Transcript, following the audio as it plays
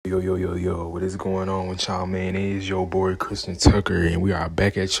Yo, what is going on with y'all, man? It is your boy, Christon Tucker, and we are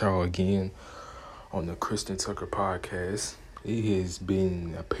back at y'all again on the Christon Tucker podcast. It has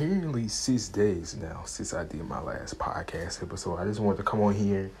been apparently 6 days now since I did my last podcast episode. I just wanted to come on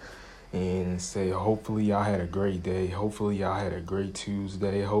here and say hopefully y'all had a great day. Hopefully y'all had a great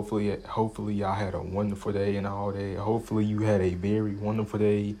Tuesday. Hopefully y'all had a wonderful day and all day. Hopefully you had a very wonderful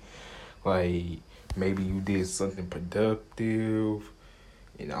day. Like, maybe you did something productive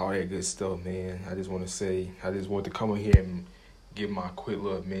and all that good stuff, man. I just want to come on here and give my quick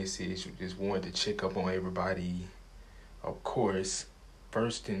little message. Just wanted to check up on everybody, of course,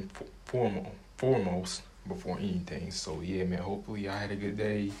 first and foremost before anything. So, yeah, man, hopefully y'all had a good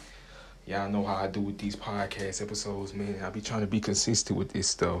day. Y'all know how I do with these podcast episodes, man. I be trying to be consistent with this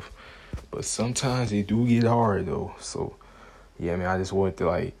stuff, but sometimes it do get hard, though. So, yeah, man, I just wanted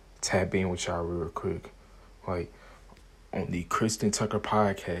to, tap in with y'all real quick. On the Christon Tucker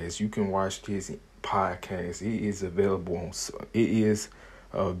podcast, you can watch this podcast. It is available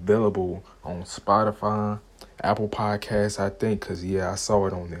on Spotify, Apple Podcasts, I think, because, I saw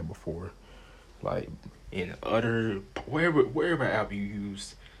it on there before. In other, wherever app you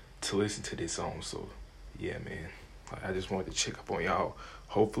use to listen to this song. So, yeah, man. I just wanted to check up on y'all.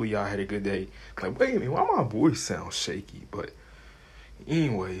 Hopefully y'all had a good day. Wait a minute, why my voice sounds shaky? But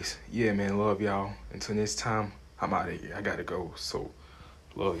anyways, yeah, man, love y'all. Until next time, I'm out of here. I gotta go. So,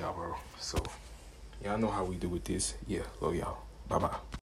 love y'all, bro. So, y'all know how we do with this. Yeah, love y'all. Bye-bye.